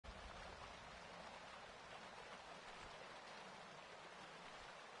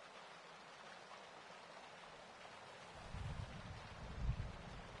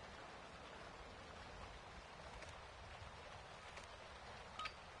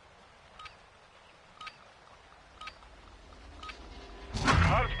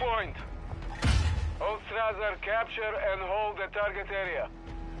point. Hold Strasser, capture and hold the target area.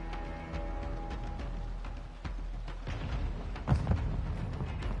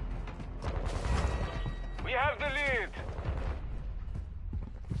 We have the lead.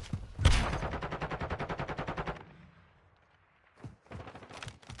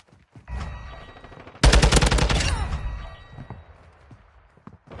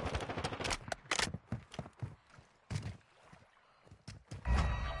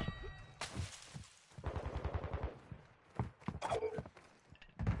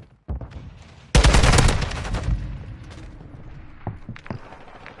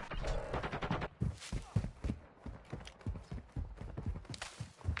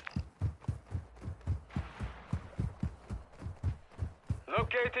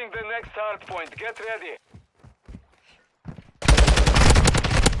 Locating the next hard point. Get ready.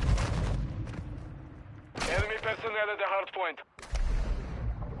 Enemy personnel at the hard point.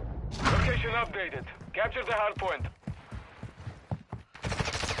 Location updated. Capture the hard point.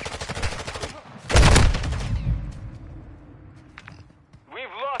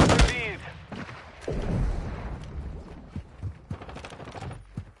 We've lost the lead.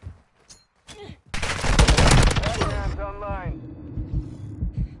 Programs online.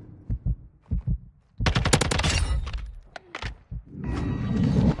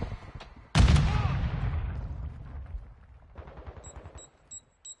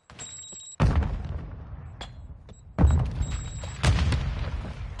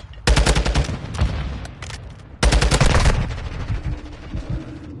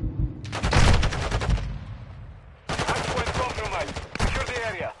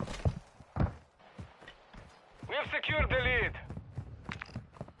 Secure the lead.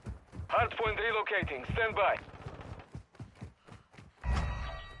 Hardpoint relocating. Stand by.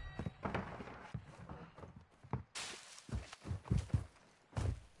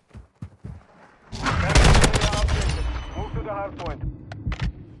 Move to the hardpoint.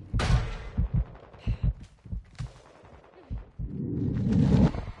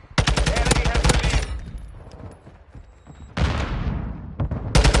 Enemy has the lead.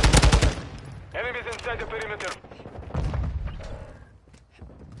 Enemies inside the perimeter.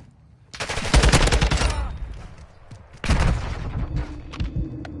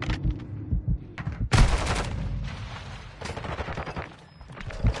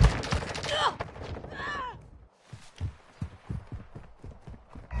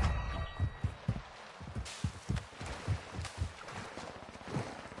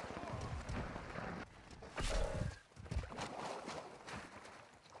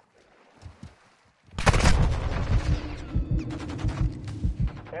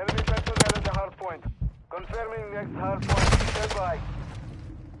 Enemy personnel at the hard point. Confirming next hard point. Stand by.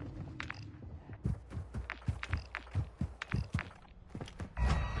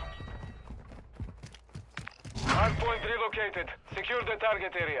 Hard point relocated. Secure the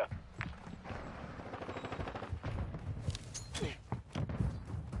target area.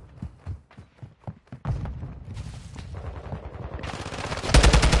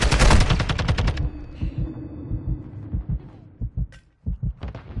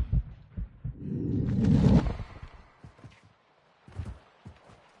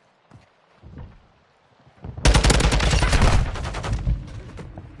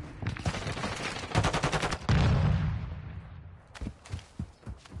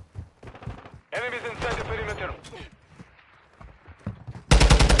 Enemies inside the perimeter.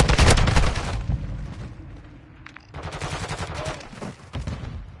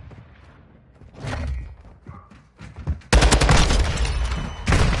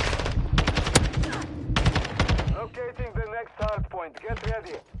 Locating the next hard point. Get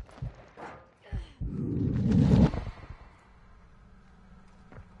ready.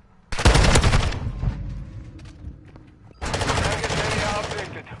 Target area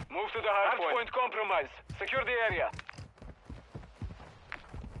updated. Move to the hard point. Compromise. Secure the area.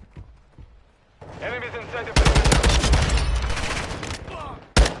 Enemies inside the perimeter.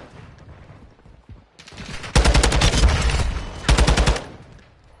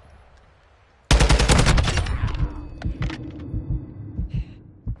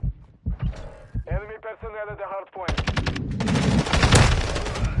 Enemy personnel at the hard point.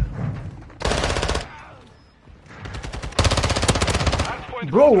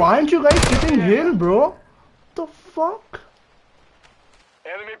 Bro, why aren't you guys sitting here, bro? What the fuck?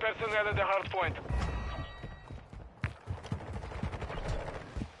 Enemy personnel at the hard point.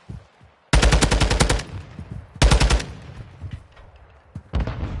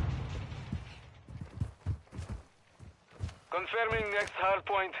 Confirming next hard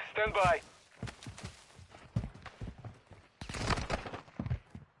point. Stand by.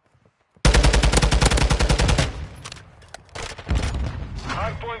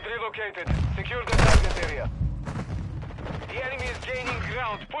 Hardpoint relocated. Secure the target area. The enemy is gaining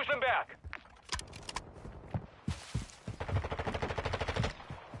ground. Push them back.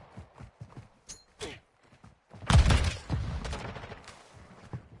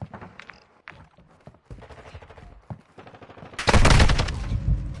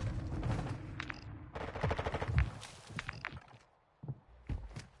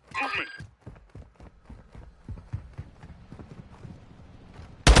 Movement.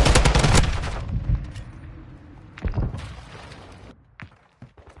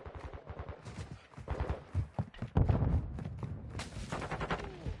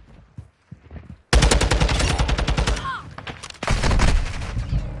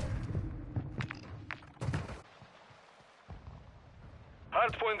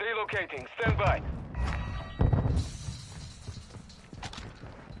 Hardpoint relocating. Stand by.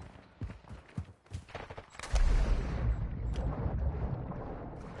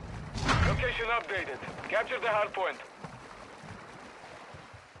 Location updated. Capture the hardpoint.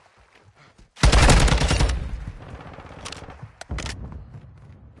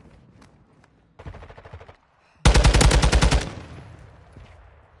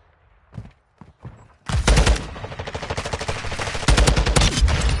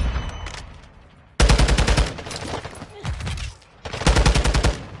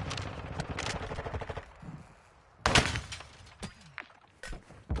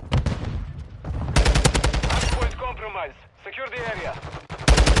 Secure the area.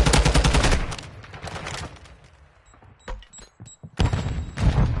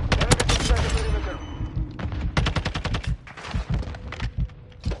 Enemy inside the perimeter.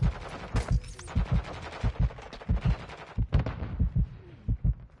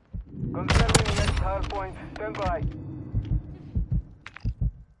 Controlling next hard point. Stand by.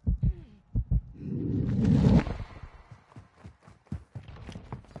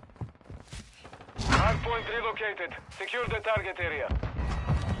 Hardpoint relocated. Secure the target area.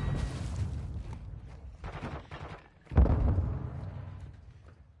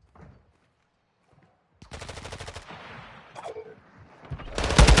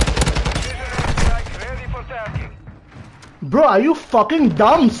 Precision strike ready for tasking. Bro, are you fucking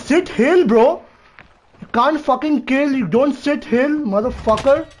dumb? Sit hill, bro. You can't fucking kill. You don't sit hill,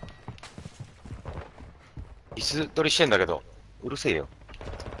 motherfucker. 椅子取りしてんだけど、うるせえよ。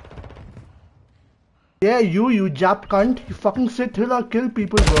Yeah, you Jap cunt. You fucking sit hill or kill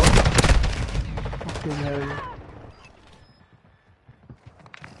people, bro. Fucking hell.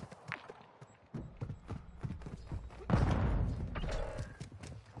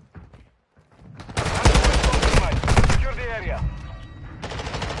 Secure the area.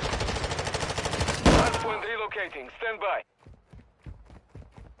 Hardpoint relocating. Stand by.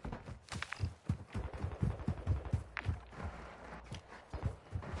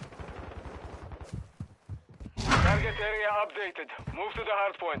 Target area updated. Move to the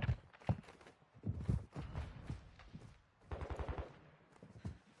hardpoint.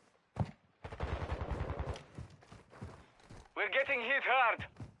 We're getting hit hard.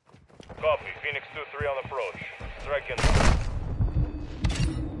 Copy. Phoenix 2-3 on approach. Strike in.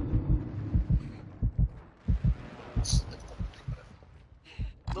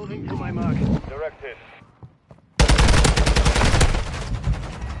 Moving to my mark. Direct hit.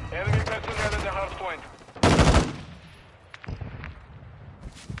 Enemy personnel in the hardpoint.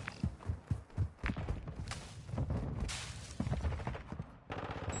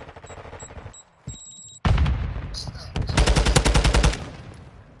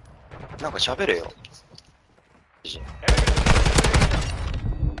なんか喋れよ。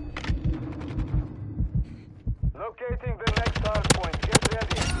Locating the next hard point. Get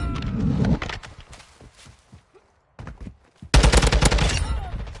ready.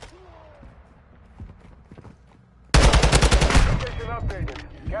 Location updated.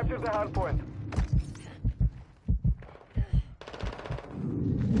 Capture the hard point.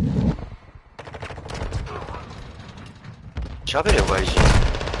喋れよ、外人。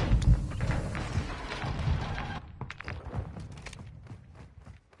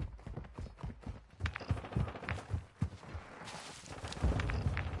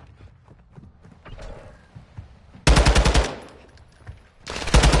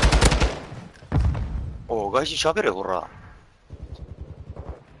おう、外人喋れよ、ほら。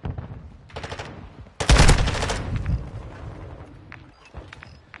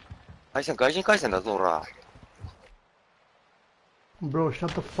回線、外人回線だぞ、ほら。Bro,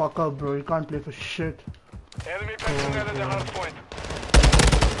 shut the fuck up, bro. You can't play for shit. Enemy personnel in the hard point.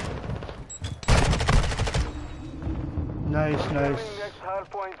 Nice, nice. Next hard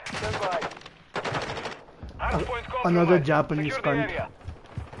point. Stand by. Hard point Another compromised. Japanese Secure the cunt. area.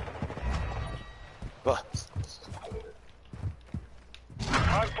 와,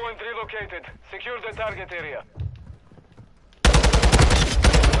 Hardpoint relocated. Secure the target area.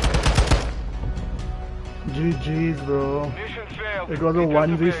 GG's, bro. Mission failed. It was a Return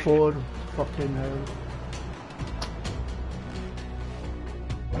to base. 1v4. Fucking hell.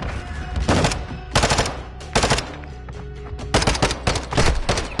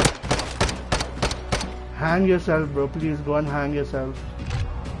 Hang yourself, bro. Please go and hang yourself.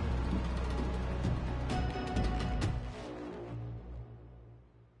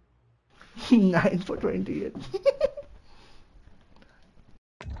 Nine for 28.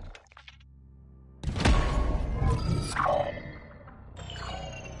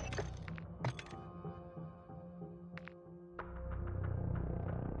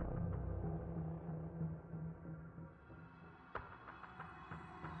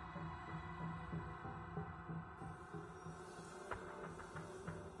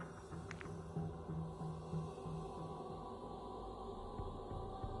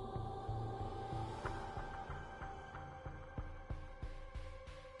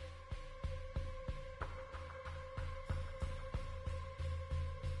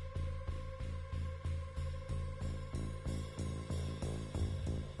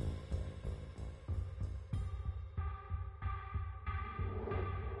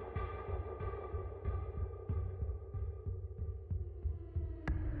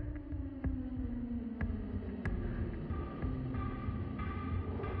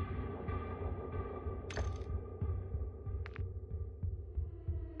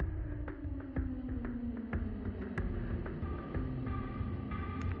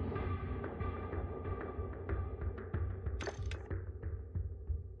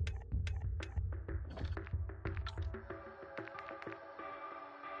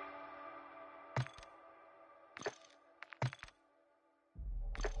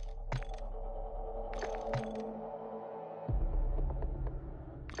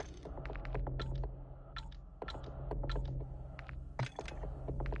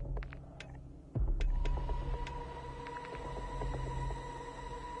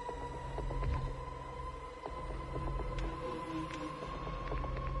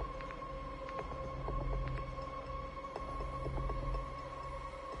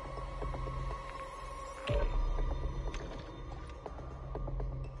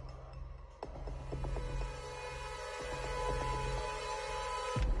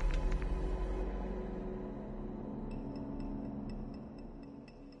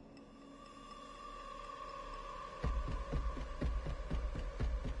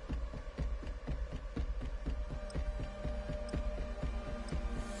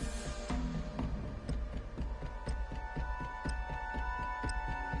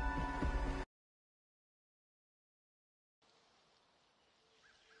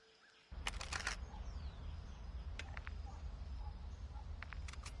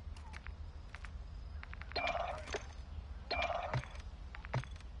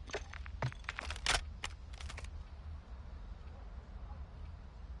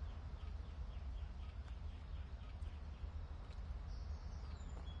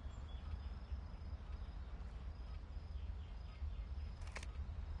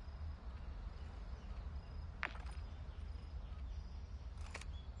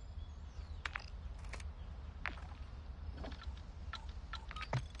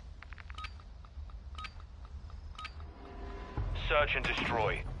 Search and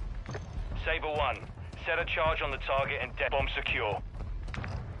destroy. Saber 1, set a charge on the target and bomb secure.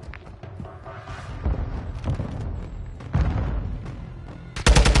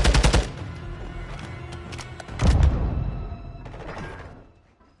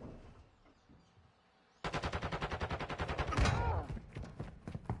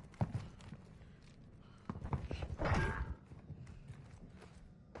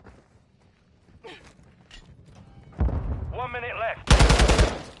 Minute left.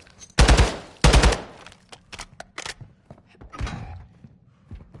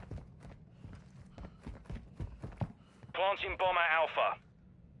 Planting bomb at Alpha.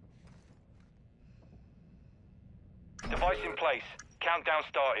 Device in place. Countdown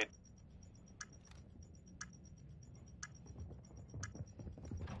started.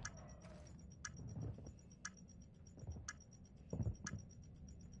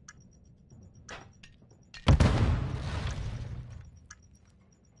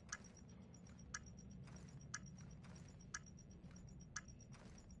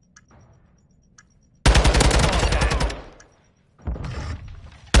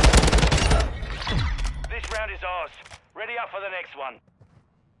 Round is ours. Ready up for the next one.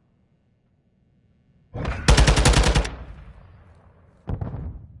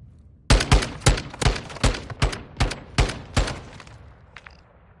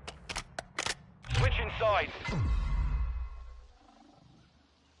 inside.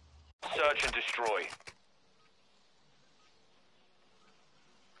 Search and destroy.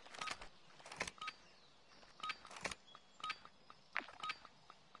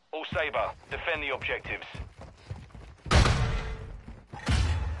 All Sabre, defend the objectives.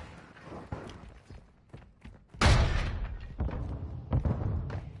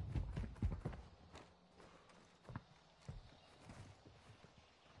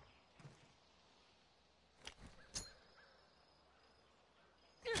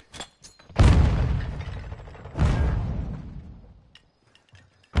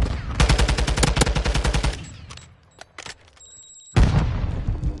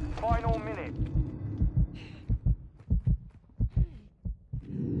 Final minute.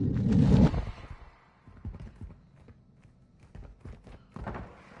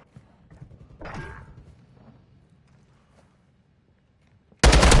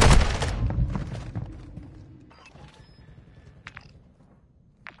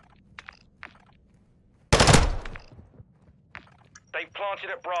 They've planted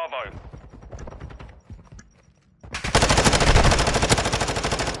at Bravo.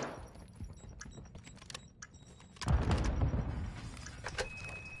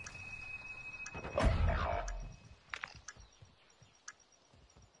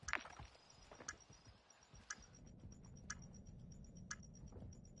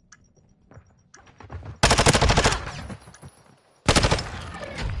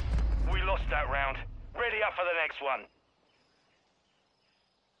 We lost that round. Ready up for the next one.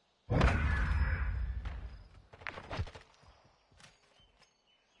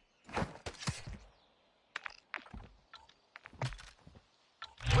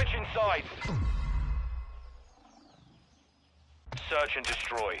 Switch inside. Search and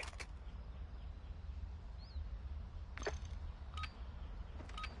destroy.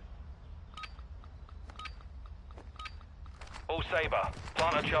 All Sabre,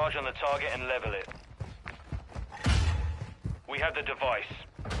 plant a charge on the target and level it. We have the device.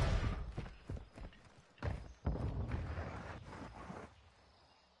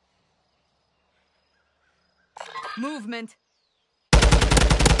 Movement.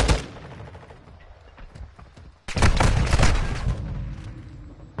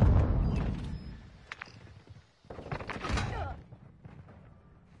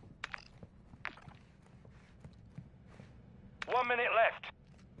 One minute left.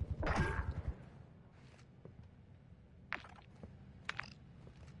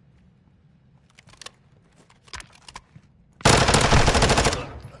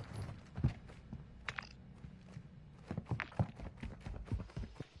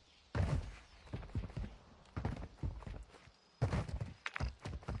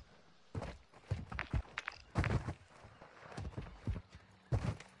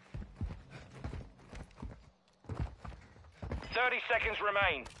 Thirty seconds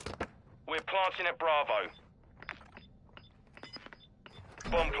remain. We're planting at Bravo.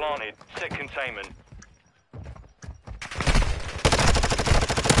 Bomb planted. Set containment.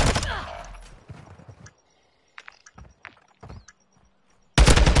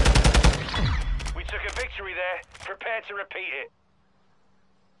 We took a victory there. Prepare to repeat it.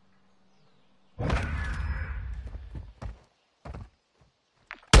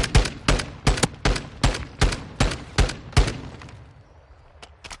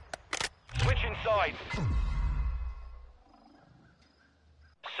 Switch inside.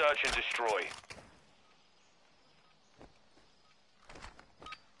 Search and destroy.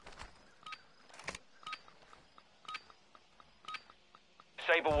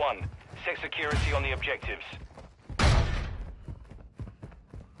 Sabre 1, set security on the objectives.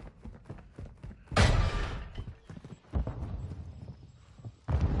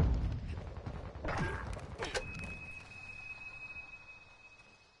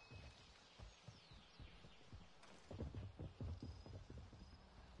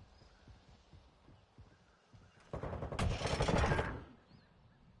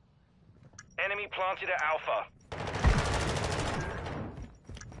 Enemy planted at Alpha.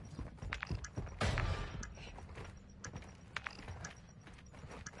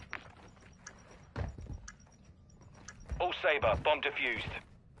 All Sabre, bomb defused.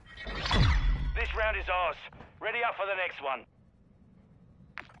 This round is ours. Ready up for the next one.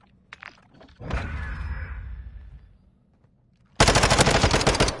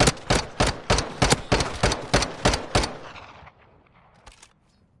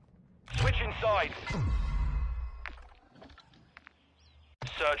 Switch inside.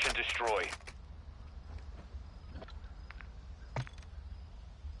 Search and destroy.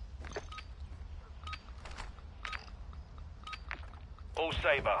 All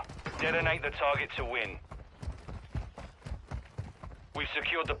Sabre, Detonate the target to win. We've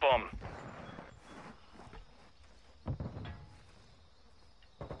secured the bomb.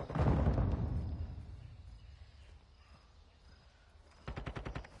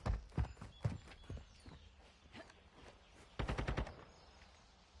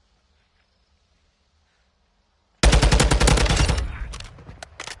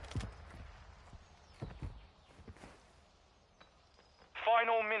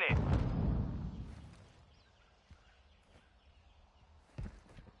 Final minute.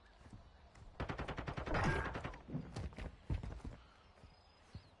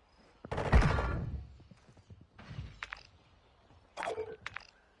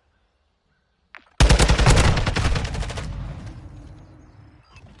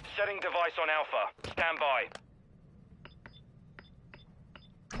 Setting device on Alpha. Stand by.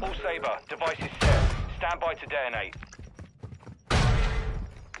 All Saber, device is set. Stand by to detonate.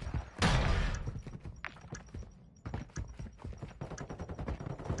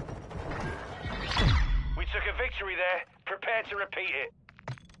 We took a victory there. Prepare to repeat it.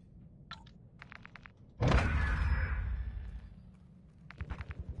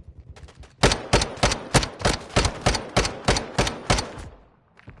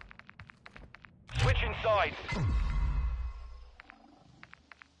 Switch inside.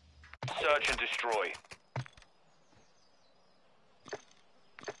 Search and destroy.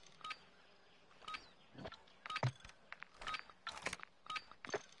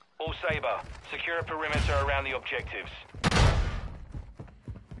 All Saber, secure a perimeter around the objectives.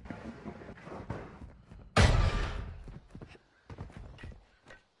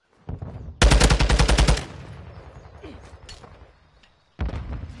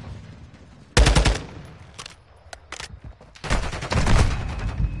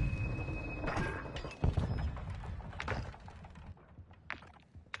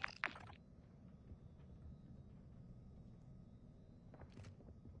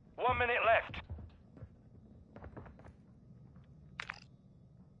 One minute left.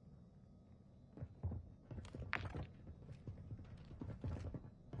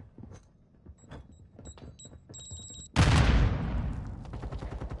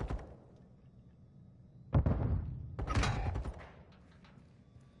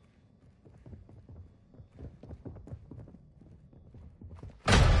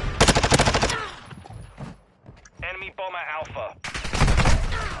 Enemy bomber Alpha.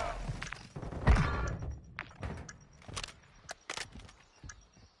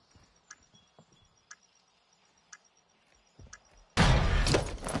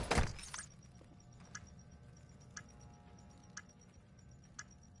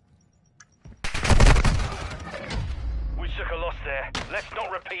 We took a loss there. Let's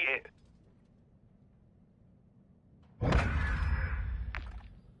not repeat it.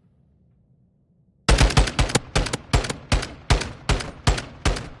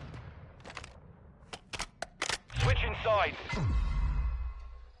 Switch inside.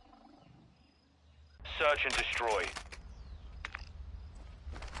 Search and destroy.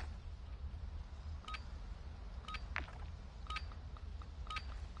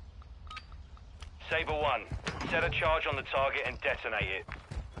 Saber 1, set a charge on the target and detonate it.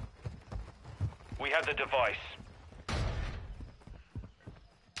 We have the device.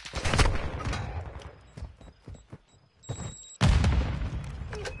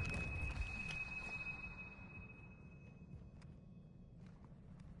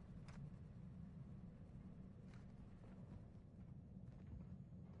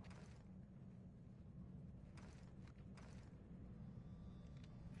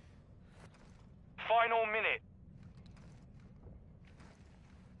 Final minute.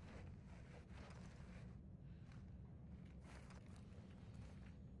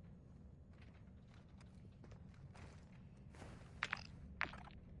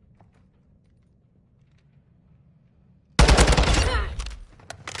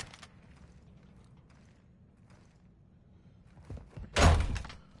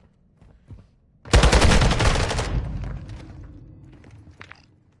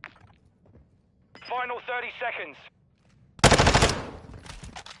 Final 30 seconds.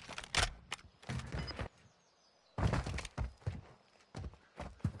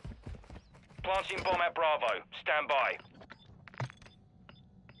 Planting bomb at Bravo. Stand by.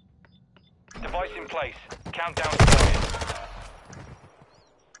 Device in place. Countdown started.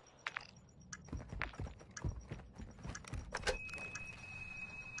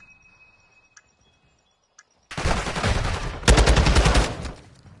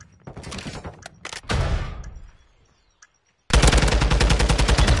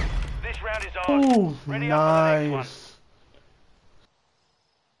 This round is ours. Oh, Ready up for the next one. nice.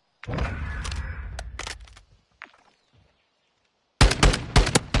 Switch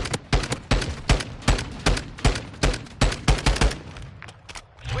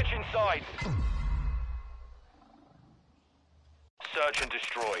inside. Search and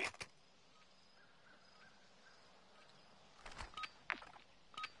destroy.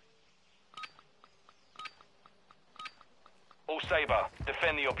 All Sabre,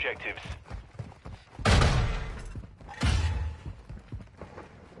 defend the objectives.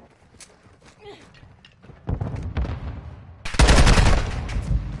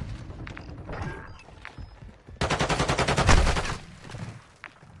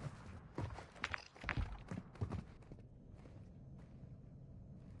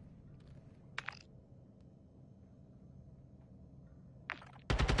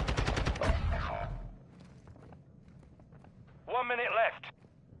 One minute left.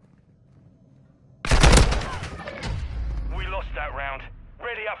 We lost that round.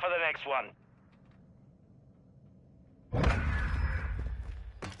 Ready up for the next one.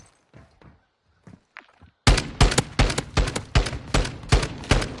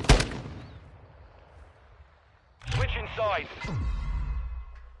 Switch inside.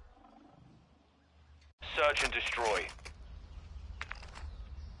 Search and destroy.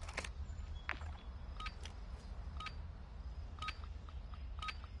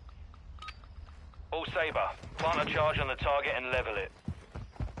 All Sabre, plant a charge on the target and level it.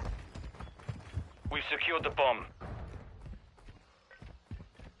 We've secured the bomb.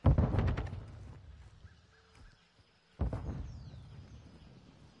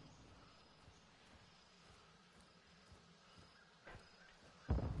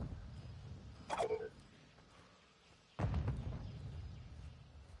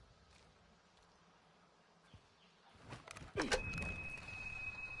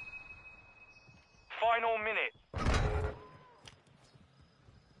 Final minute.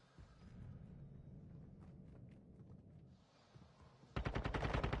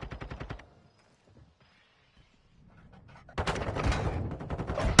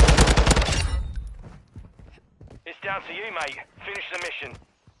 It's down to you, mate. Finish the mission.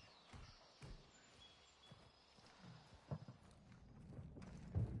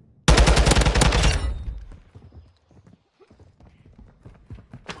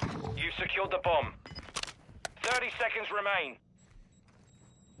 You've secured the bomb. 30 seconds remain.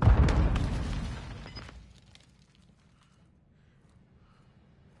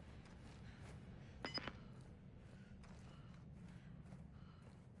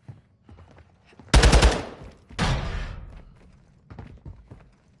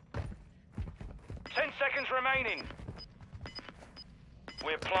 Seconds remaining.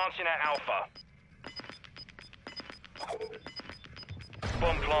 We're planting at Alpha.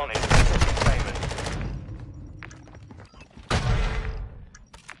 Bomb planted. Famous.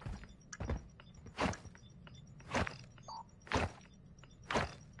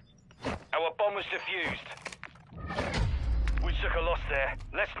 Our bomb was defused. We took a loss there.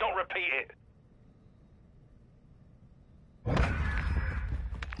 Let's not repeat it.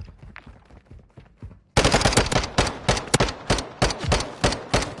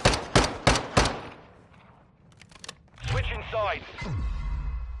 Inside.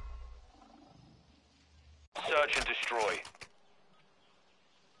 Search and destroy.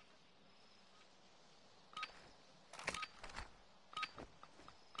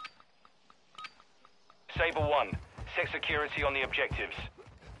 Sabre 1, set security on the objectives.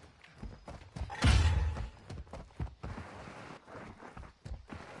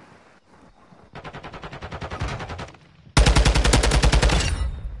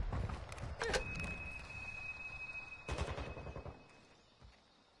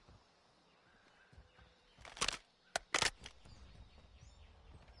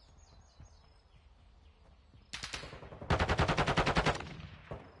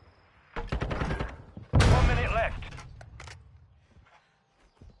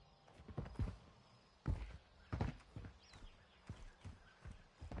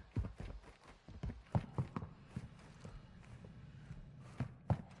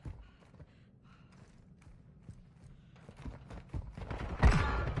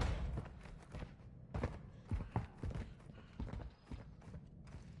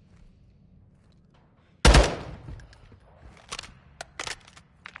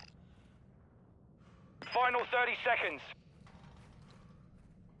 Final 30 seconds.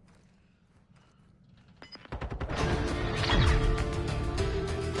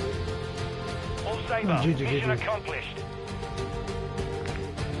 All Sabre, mission accomplished.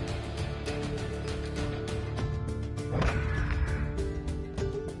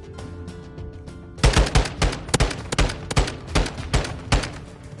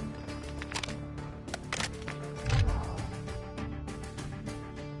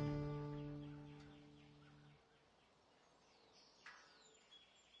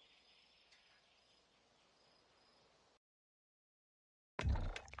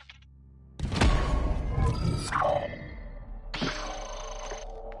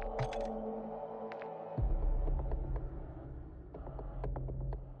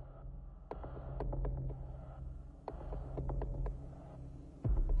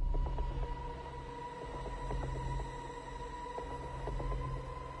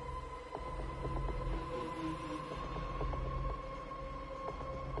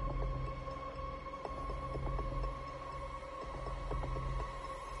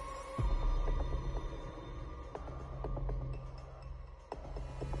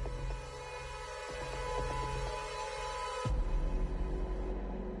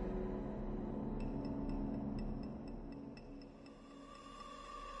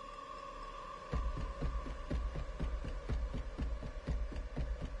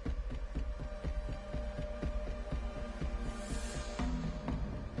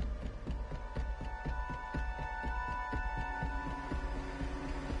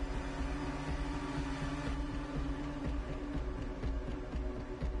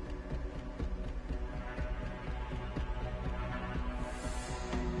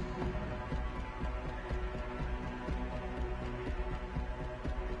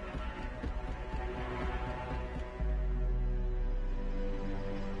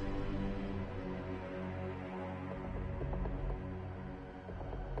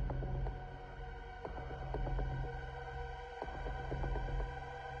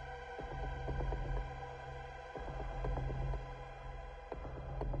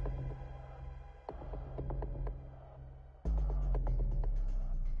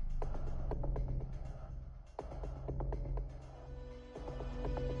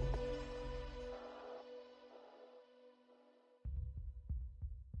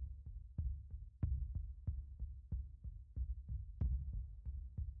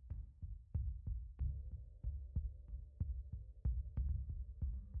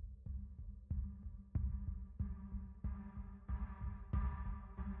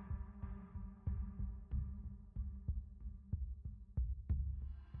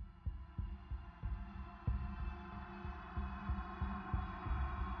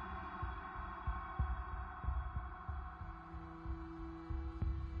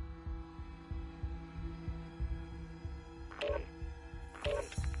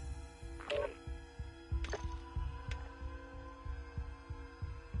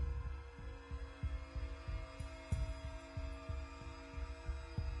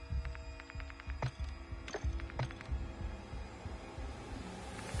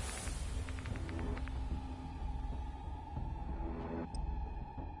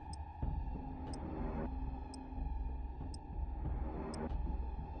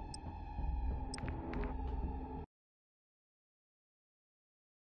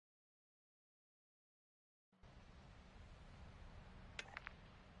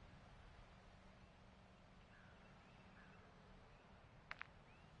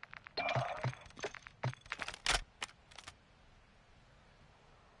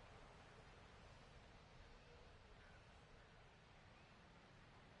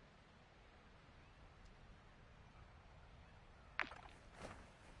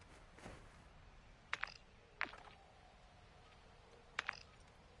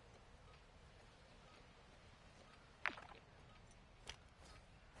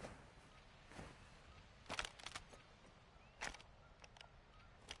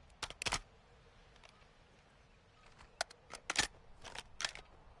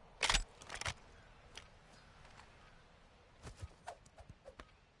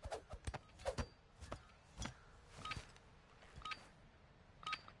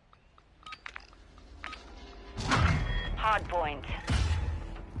 Hardpoint.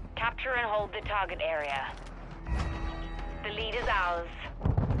 Capture and hold the target area. The lead is ours.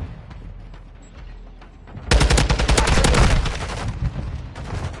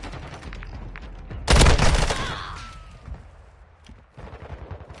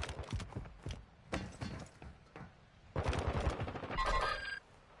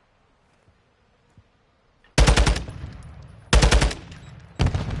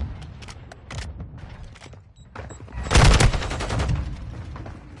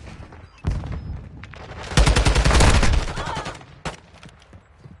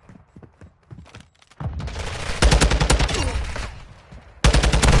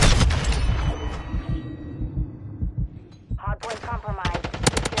 Hardpoint compromised.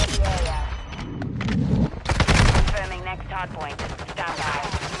 Secure the area. Confirming next hardpoint. Stand by.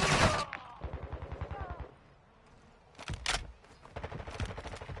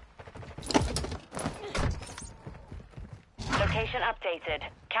 Location updated.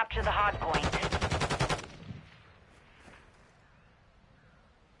 Capture the hardpoint.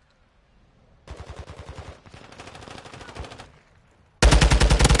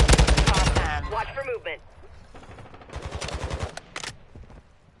 movement.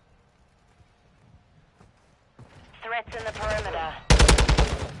 Threats in the perimeter.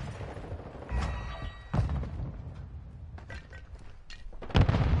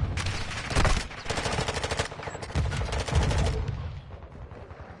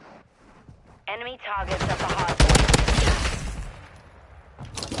 Enemy targets at the hard point.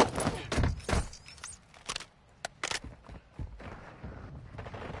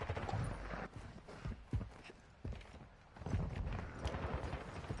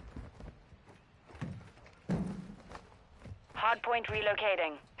 Hardpoint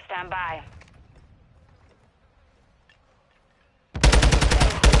relocating. Stand by.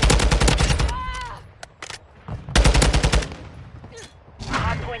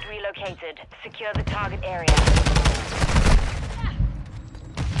 Hardpoint relocated. Secure the target area.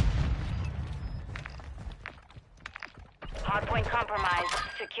 Hardpoint compromised.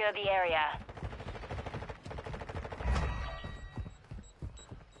 Secure the area.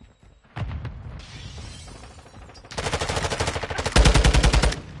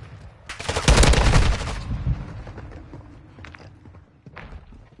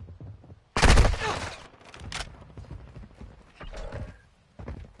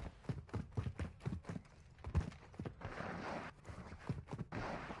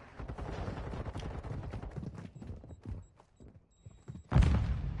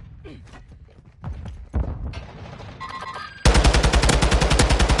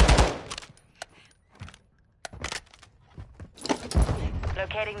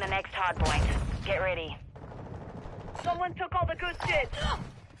 Locating the next hardpoint. Get ready. Someone took all the good shit.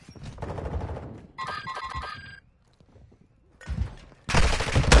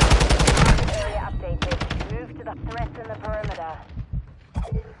 Target area updated. Move to the threats in the perimeter.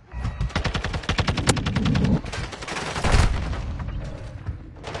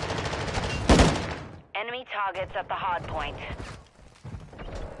 Enemy targets at the hardpoint.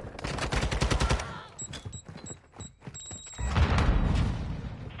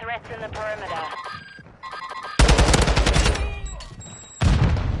 Threats in the perimeter.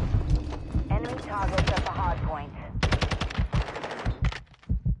 Enemy targets at the hardpoint.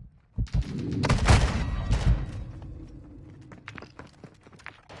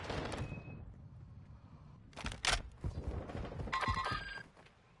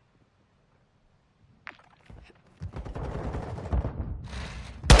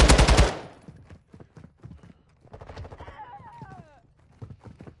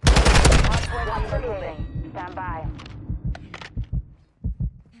 Relocating. Stand by.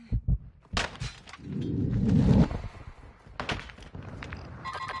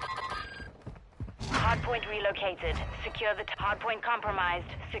 Hardpoint relocated. Secure the hardpoint compromised.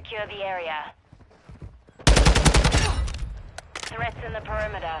 Secure the area. Threats in the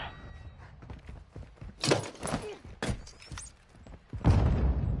perimeter.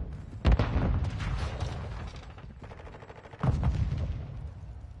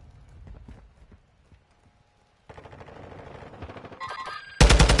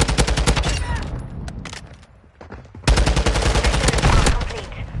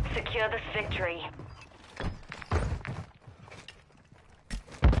 Secure this victory.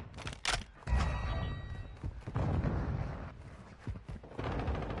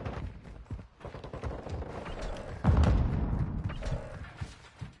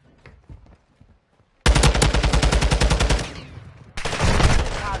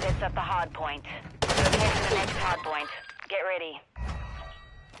 Targets at the hard point. Locating the next hard point. Get ready.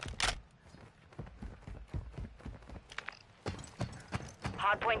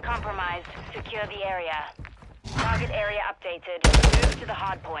 Hardpoint compromised. Secure the area. Target area updated. Move to the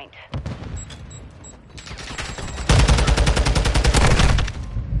hardpoint.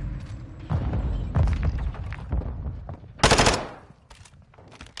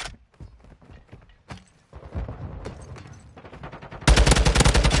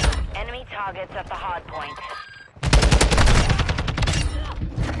 Enemy targets at the hardpoint.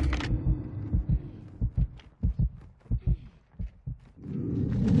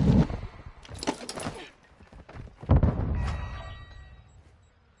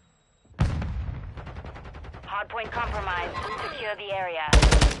 Hardpoint compromised. Secure the area.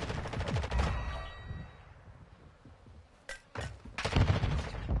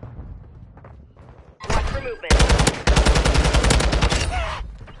 Watch for movement.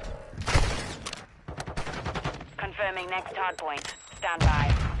 Confirming next hardpoint. Stand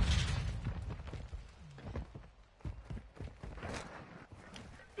by.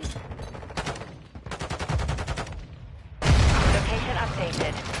 Location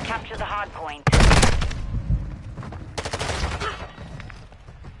updated. Capture the hardpoint.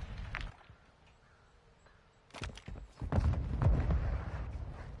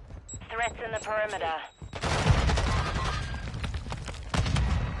 perimeter.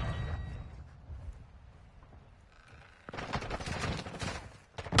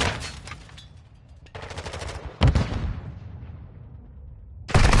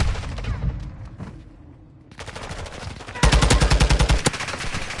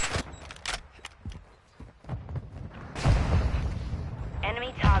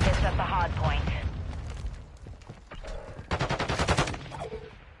 Enemy targets at the hard point.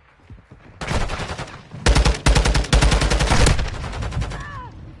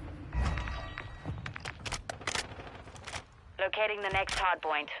 Locating the next hard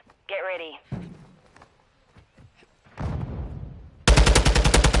point. Get ready.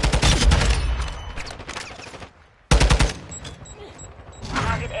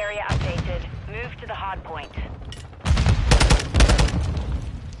 Target area updated. Move to the hard point.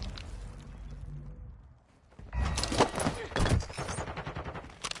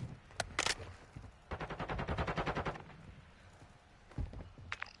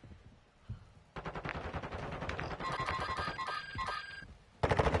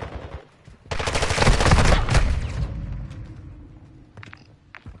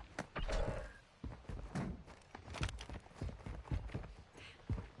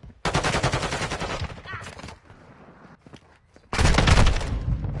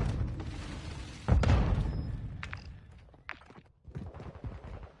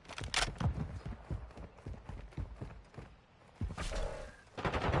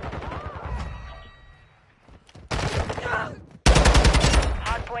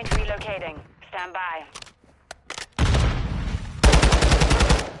 Hardpoint relocating. Stand by.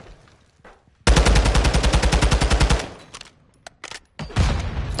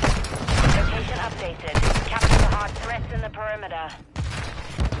 Location updated. Capture the hard threats in the perimeter.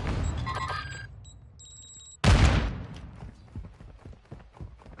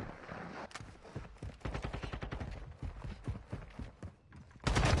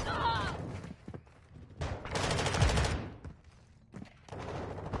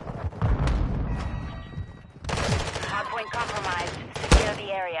 Hardpoint compromised. Secure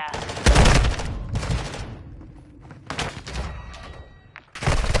the area.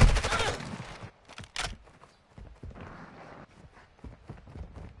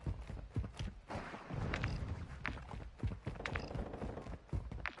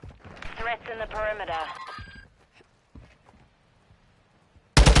 Threats in the perimeter.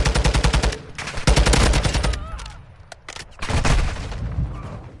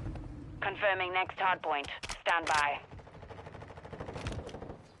 Confirming next hardpoint. Stand by.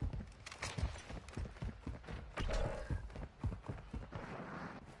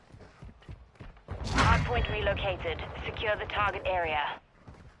 Hardpoint relocated. Secure the target area.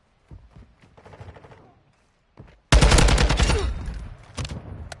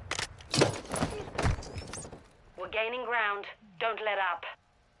 We're gaining ground. Don't let up.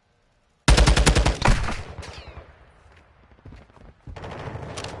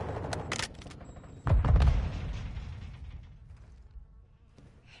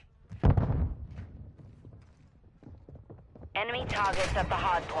 Enemy targets at the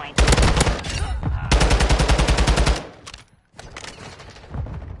hard point.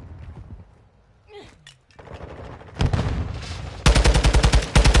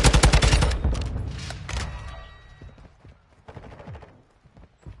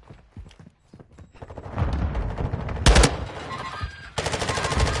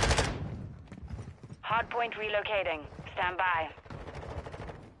 Hardpoint relocating. Stand by.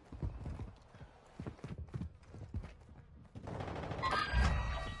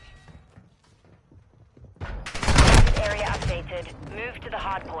 Area updated. Move to the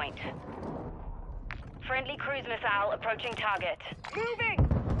hard point. Friendly cruise missile approaching target. Moving!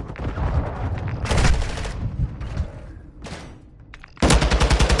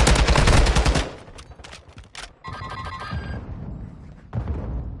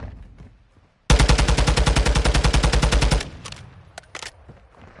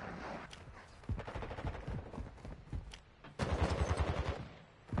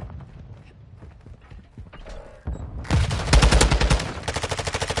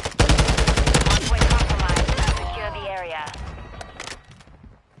 Hardpoint compromised. Secure the area.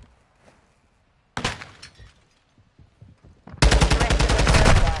 Threats in the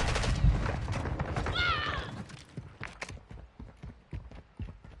perimeter.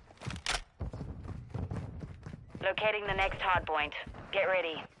 Locating the next hardpoint. Get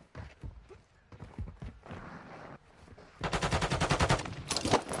ready.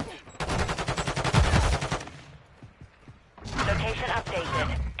 Location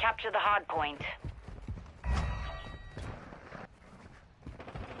updated. Capture the hardpoint.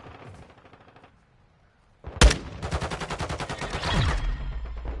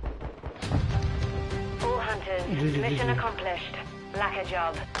 hunters. GG. Mission accomplished. Lacquer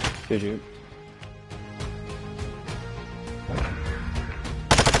job. GG.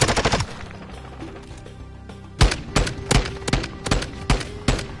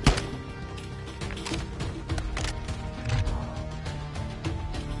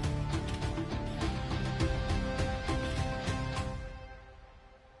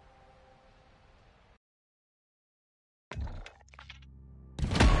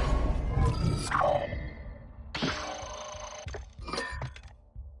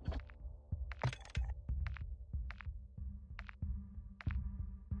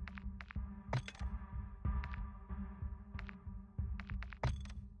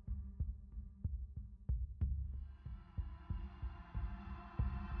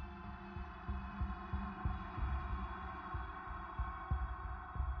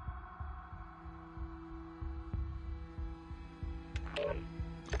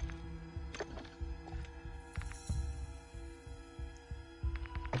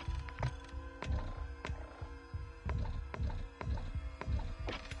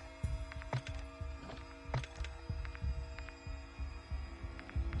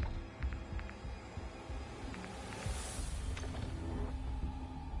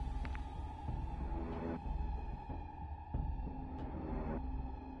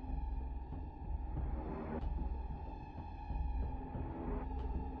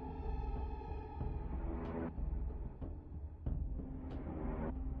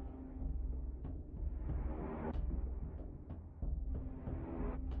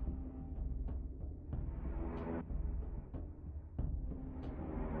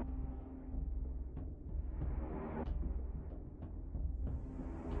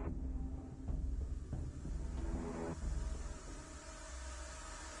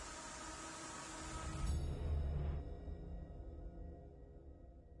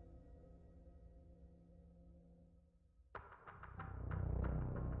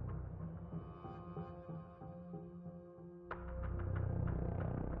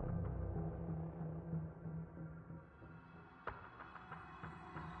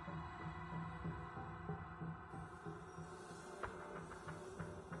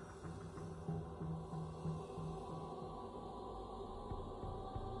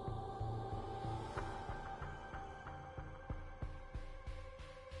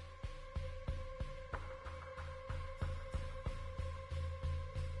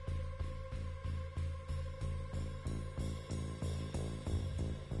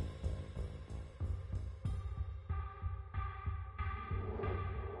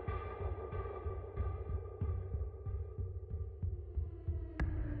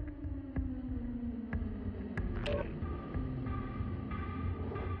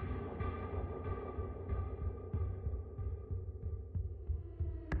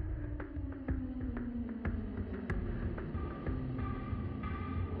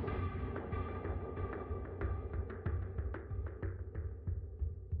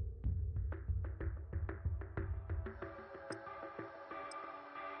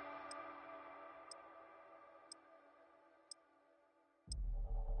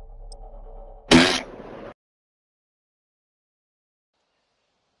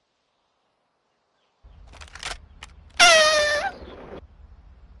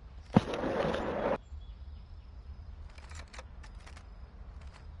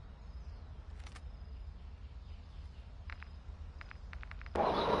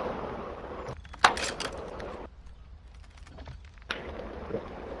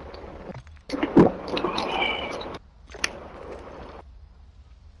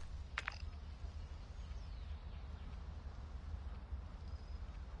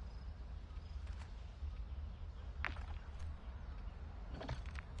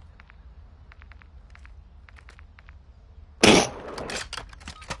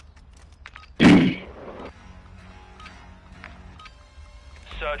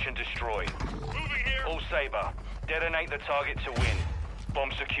 Search and destroy. All Saber, detonate the target to win.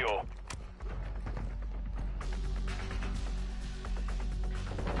 Bomb secure.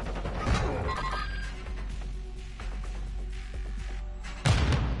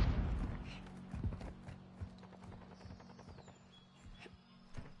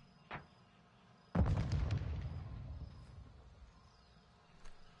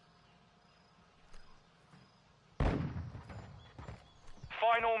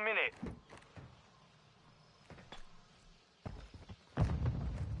 Final minute.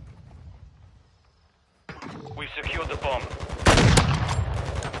 We've secured the bomb.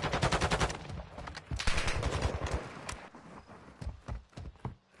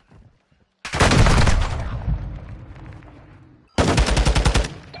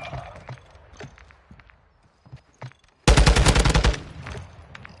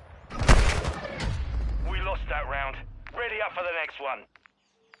 one.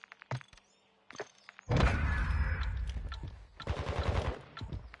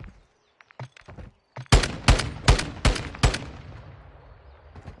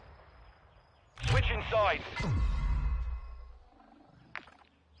 Switching sides.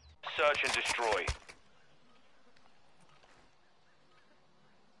 Search and destroy.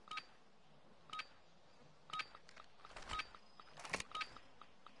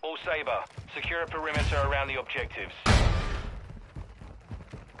 All Saber, secure a perimeter around the objectives.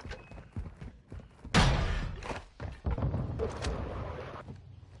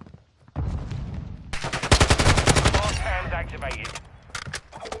 Fast hands activated.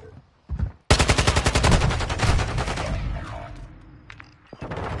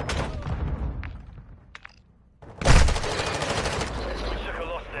 Took a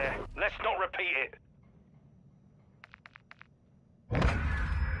loss there. Let's not repeat it.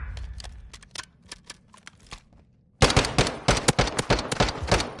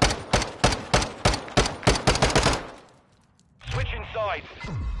 Switching sides.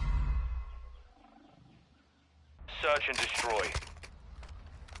 Search and destroy.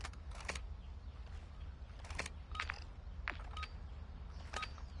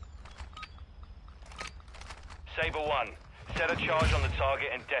 Saber 1, set a charge on the target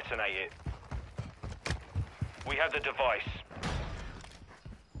and detonate it. We have the device.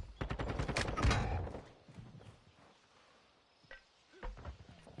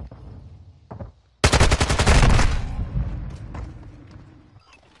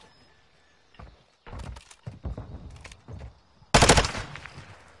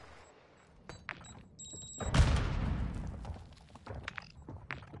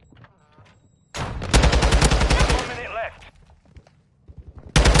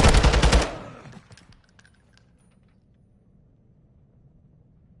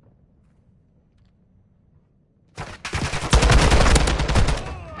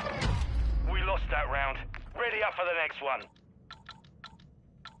 That round. Ready up for the next one.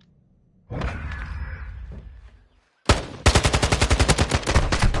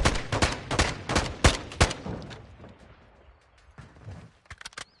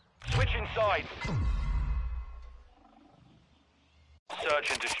 Switching sides.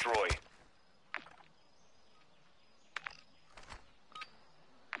 Search and destroy.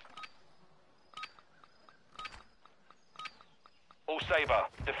 All Saber,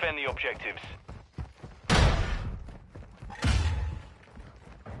 defend the objectives.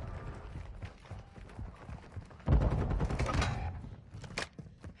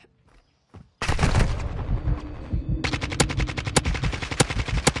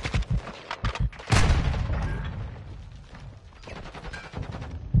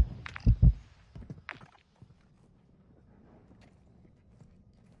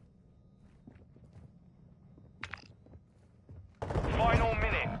 Final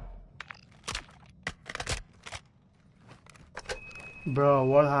minute. Bro,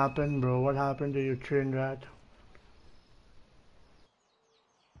 what happened, bro? What happened to you, train rat?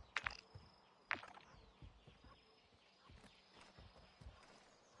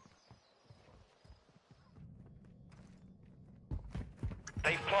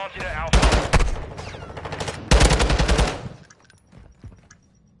 They've planted at Alpha.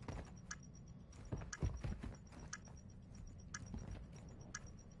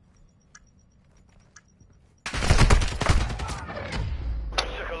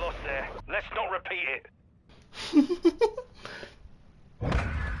 Took a loss there. Let's not repeat it.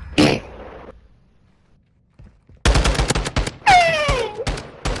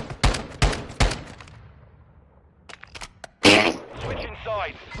 Switching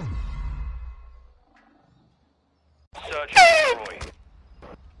sides. Search and destroy.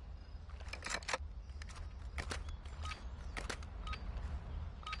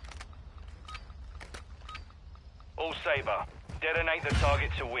 All Saber, detonate the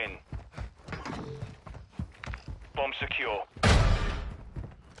target to win. Bomb secure.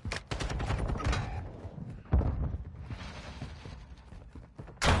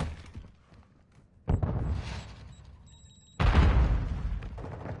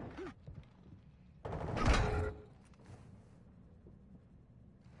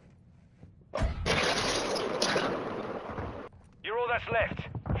 You're all that's left.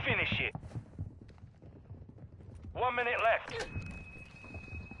 Finish it. 1 minute left.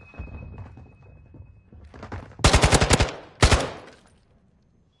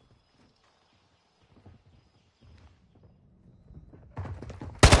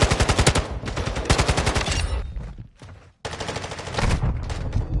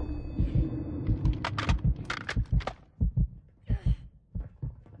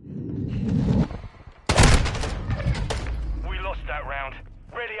 We lost that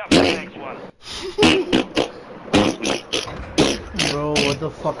what the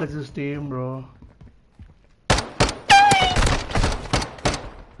fuck is this team, bro?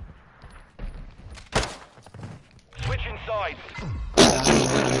 Switching sides.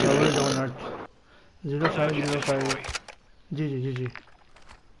 Double donut. 0505. GG.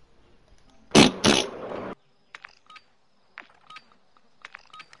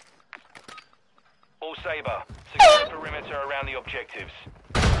 All Saber, secure the perimeter around the objectives.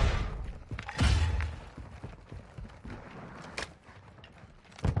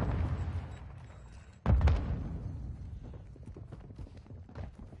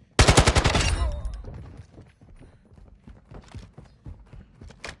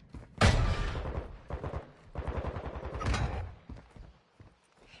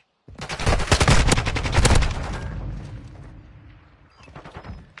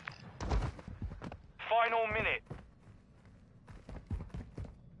 Final minute.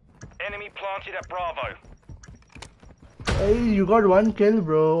 Enemy planted at Bravo. Hey, you got 1 kill,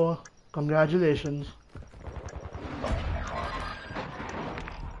 bro. Congratulations.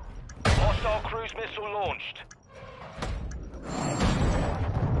 Hostile cruise missile launched.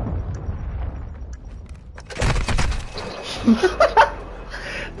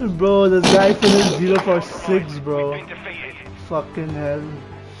 Bro, this guy finished 0 for 6, bro. We've been defeated. Fucking hell.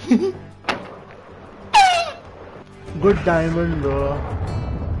 Good diamond, bro.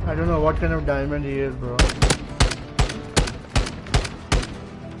 I don't know what kind of diamond he is, bro.